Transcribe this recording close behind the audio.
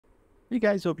Hey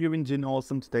guys, hope you've been doing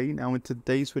awesome today. Now in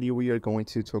today's video, we are going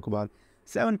to talk about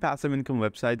 7 passive income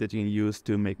websites that you can use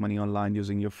to make money online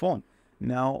using your phone.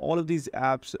 Now, all of these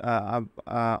apps,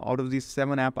 out of these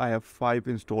 7 apps, I have 5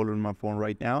 installed on my phone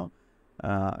right now.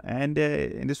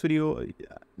 In this video,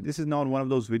 this is not one of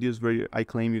those videos where I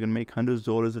claim you can make hundreds of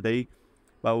dollars a day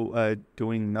by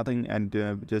doing nothing and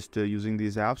just using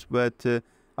these apps. But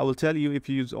I will tell you, if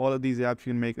you use all of these apps,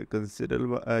 you can make a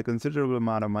considerable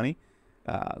amount of money.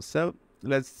 So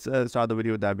let's start the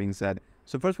video with that being said.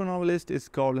 So first one on our list is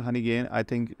called HoneyGain. I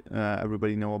think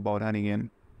everybody know about HoneyGain.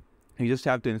 You just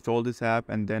have to install this app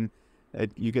and then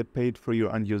you get paid for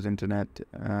your unused internet.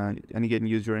 HoneyGain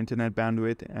use your internet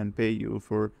bandwidth and pay you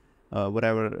for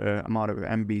whatever amount of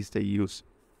MBs they use.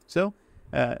 So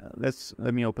let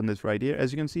me open this right here.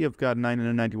 As you can see, I've got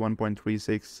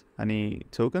 991.36 Honey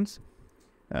tokens.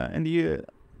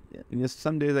 Yes,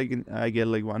 some days I get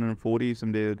like 140,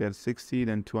 some days I get 60,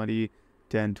 then 20,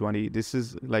 10, 20. This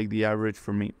is like the average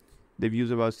for me. They've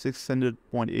used about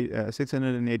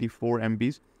 684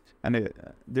 MBs, and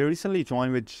they recently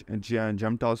joined with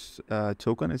Jumptask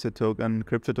token. It's a token,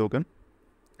 crypto token.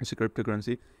 It's a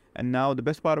cryptocurrency. And now the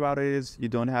best part about it is you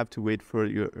don't have to wait for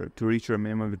to reach your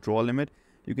minimum withdrawal limit.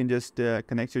 You can just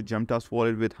connect your Jumptask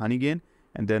wallet with HoneyGain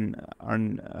and then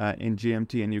earn in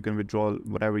GMT, and you can withdraw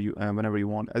whatever you whenever you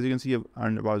want. As you can see, I've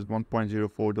earned about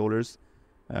 $1.04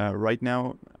 right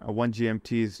now. 1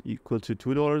 GMT is equal to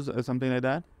 $2 or something like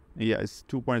that. Yeah, it's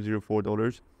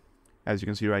 $2.04, as you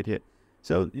can see right here.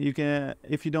 So you can,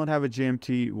 if you don't have a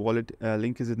GMT wallet,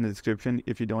 link is in the description.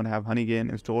 If you don't have HoneyGain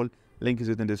installed, link is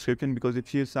in the description, because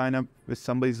if you sign up with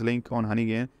somebody's link on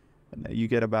HoneyGain, you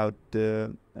get about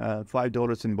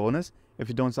 $5 in bonus. If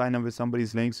you don't sign up with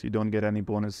somebody's links, you don't get any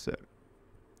bonus.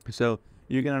 So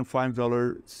you can earn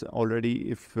 $5 already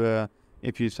if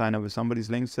you sign up with somebody's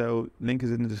link. So link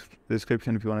is in the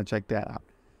description if you want to check that out.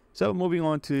 So moving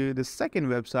on to the second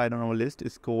website on our list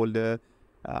is called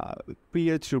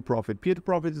Peer-to-Profit.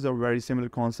 Peer-to-Profit is a very similar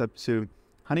concept to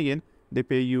HoneyGain. They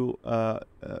pay you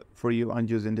for your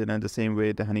unused internet the same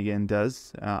way the HoneyGain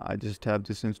does. I just have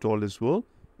this installed as well,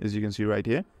 as you can see right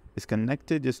here. It's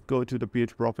connected. Just go to the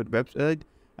Peer-to-Profit website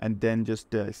and then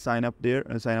just sign up on there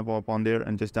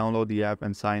and just download the app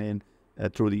and sign in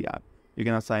through the app. You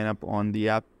cannot sign up on the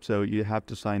app, so you have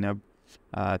to sign up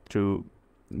through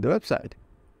the website.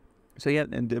 So yeah,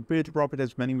 and the Peer-to-Profit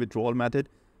has many withdrawal methods.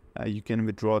 You can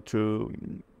withdraw through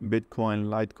Bitcoin,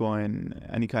 Litecoin,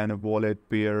 any kind of wallet,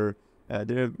 peer.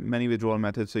 There are many withdrawal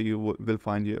methods, so you will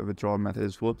find your withdrawal method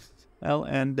as well,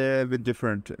 and with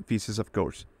different pieces, of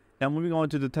course. Now moving on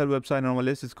to the third website on our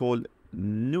list is called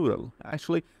NODL.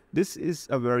 Actually, this is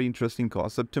a very interesting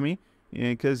concept to me,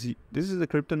 because this is a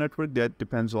crypto network that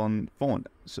depends on phone.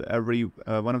 So every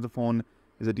one of the phone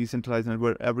is a decentralized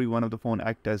network. Every one of the phone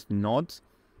act as nodes,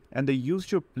 and they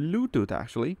use your Bluetooth.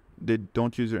 Actually, they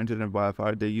don't use your internet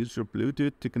Wi-Fi. They use your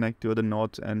Bluetooth to connect to other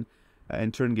nodes and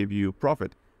in turn give you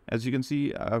profit. As you can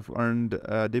see, I've earned,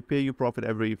 they pay you profit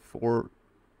every 4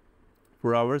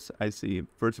 hours. I see,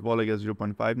 first of all, I got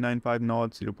 0.595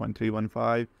 nodes,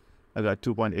 0.315. I got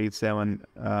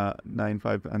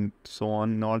 2.8795 and so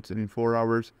on nodes in 4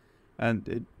 hours.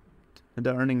 And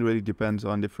the earning really depends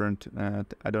on different,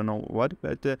 I don't know what,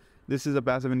 but this is a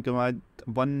passive income.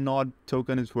 1 node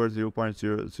token is worth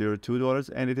 $0.002,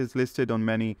 and it is listed on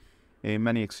many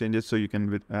exchanges. So you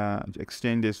can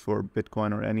exchange this for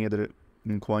Bitcoin or any other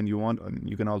coin you want, and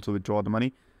you can also withdraw the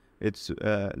money. It's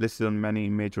listed on many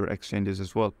major exchanges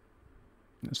as well,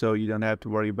 so you don't have to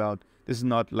worry about. This is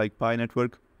not like Pi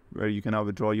network where you cannot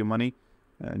withdraw your money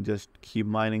and just keep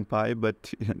mining Pi,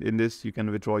 but in this you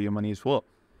can withdraw your money as well.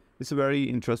 It's a very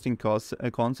interesting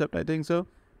concept, I think so.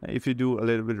 If you do a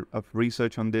little bit of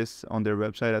research on this on their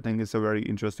website, I think it's a very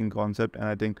interesting concept, and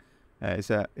I think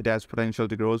it has potential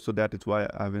to grow. So that is why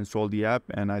I've installed the app,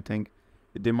 and I think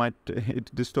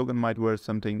this token might worth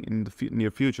something in the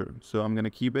near future. So I'm gonna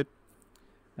keep it,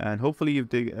 and hopefully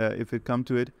if it come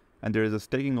to it and there is a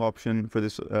staking option for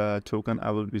this token,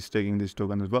 I will be staking this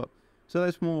token as well. So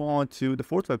let's move on to the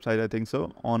fourth website, I think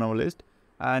so, on our list,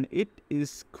 and it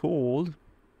is called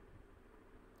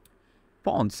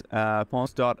Pawns.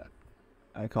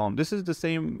 Pawns.com. This is the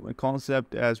same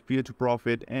concept as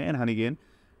Peer-to-Profit and HoneyGain.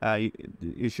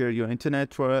 You share your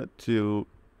internet to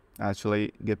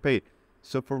actually get paid.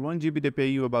 So for 1 GB, they pay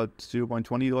you about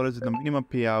 $0.20, and the minimum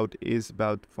payout is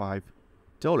about $5.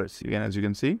 Again, as you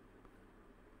can see.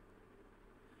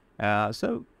 As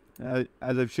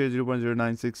I've shared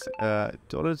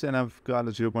 $0.096 and I've got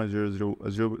a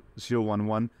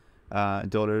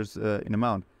 $0.00011 in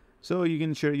amount. So you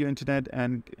can share your internet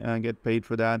and get paid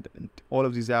for that. All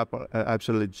of these apps are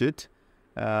absolutely legit.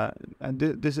 And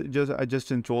this is just, I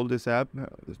just installed this app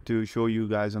to show you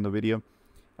guys on the video.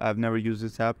 I've never used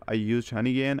this app. I used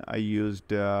HoneyGain, I used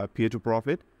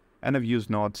Peer-to-Profit, and I've used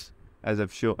Nods as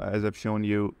I've shown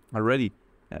you already.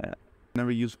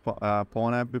 Never used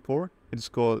Pawn app before. It's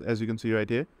called, as you can see right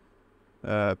here,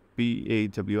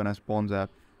 PAWNS Pawns app.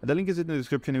 The link is in the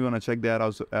description if you want to check that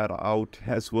out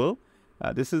as well.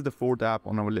 This is the 4th app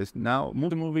on our list. Now,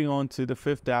 moving on to the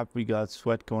 5th app, we got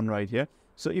SweatCoin right here.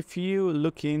 So if you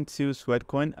look into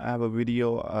SweatCoin, I have a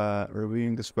video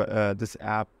reviewing this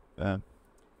app, and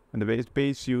the way it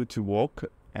pays you to walk,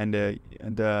 and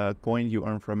the coin you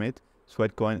earn from it,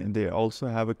 SweatCoin. And they also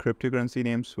have a cryptocurrency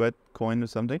named SweatCoin or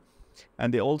something.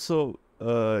 And they also,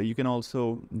 you can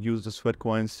also use the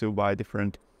SweatCoins to buy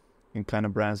different kind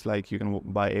of brands, like you can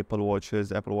buy Apple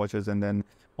watches, and then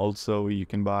also you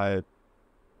can buy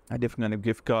a different kind of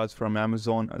gift cards from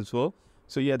Amazon as well.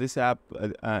 So yeah, this app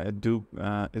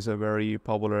is a very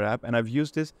popular app, and I've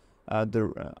used this. I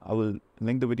will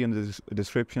link the video in the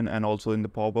description and also in the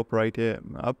pop-up right here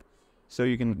up, so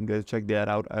you can go check that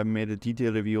out. I've made a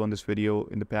detailed review on this video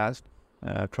in the past.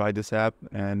 Tried this app,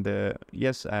 and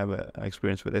yes, I have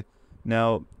experience with it.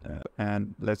 Now,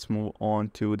 and let's move on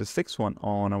to the 6th one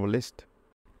on our list.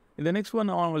 The next one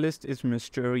on our list is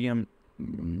Mysterium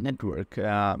Network.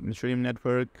 Mysterium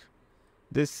Network.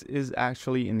 This is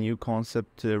actually a new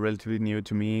concept, relatively new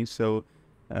to me. So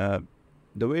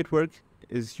the way it works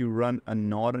is you run a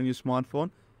node on your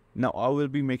smartphone. Now I will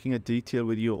be making a detailed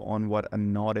video on what a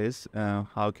node is,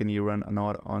 how can you run a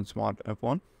node on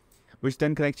smartphone, which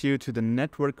then connects you to the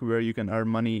network where you can earn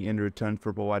money in return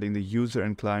for providing the user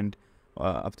and client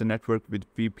of the network with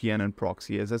VPN and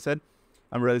proxy. As I said,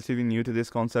 I'm relatively new to this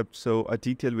concept, so a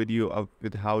detailed video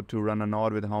with how to run a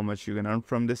node, with how much you can earn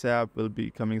from this app, will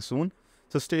be coming soon.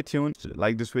 So stay tuned,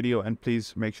 like this video, and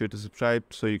please make sure to subscribe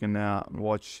so you can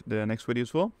watch the next video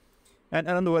as well. And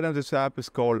another one of this app is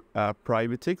called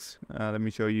Privatiix. Let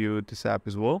me show you this app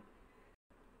as well.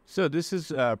 So this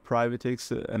is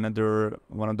Privatiix, another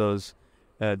one of those.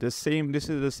 This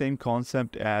is the same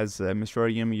concept as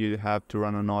Mysterium. You have to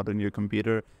run a node on your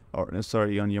computer, or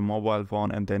sorry, on your mobile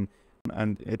phone,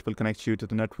 and it will connect you to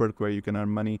the network where you can earn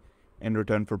money in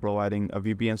return for providing a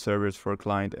VPN service for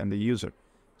client and the user.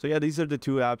 So yeah, these are the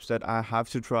 2 apps that I have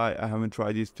to try. I haven't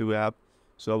tried these 2 apps,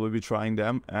 so I will be trying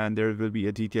them, and there will be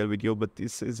a detailed video. But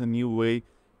this is a new way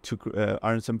to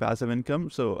earn some passive income,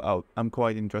 so I'm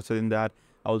quite interested in that.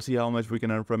 I'll see how much we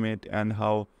can earn from it, and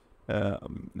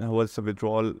what's the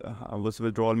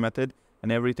withdrawal method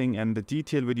and everything. And the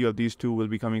detailed video of these 2 will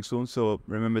be coming soon, so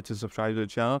remember to subscribe to the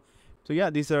channel. So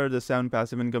yeah, these are the 7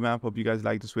 passive income apps. Hope you guys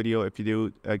like this video. If you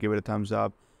do, give it a thumbs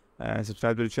up and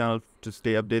subscribe to the channel to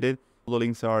stay updated. All the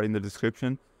links are in the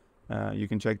description. You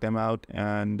can check them out,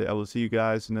 and I will see you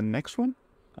guys in the next one.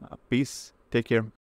 Peace. Take care.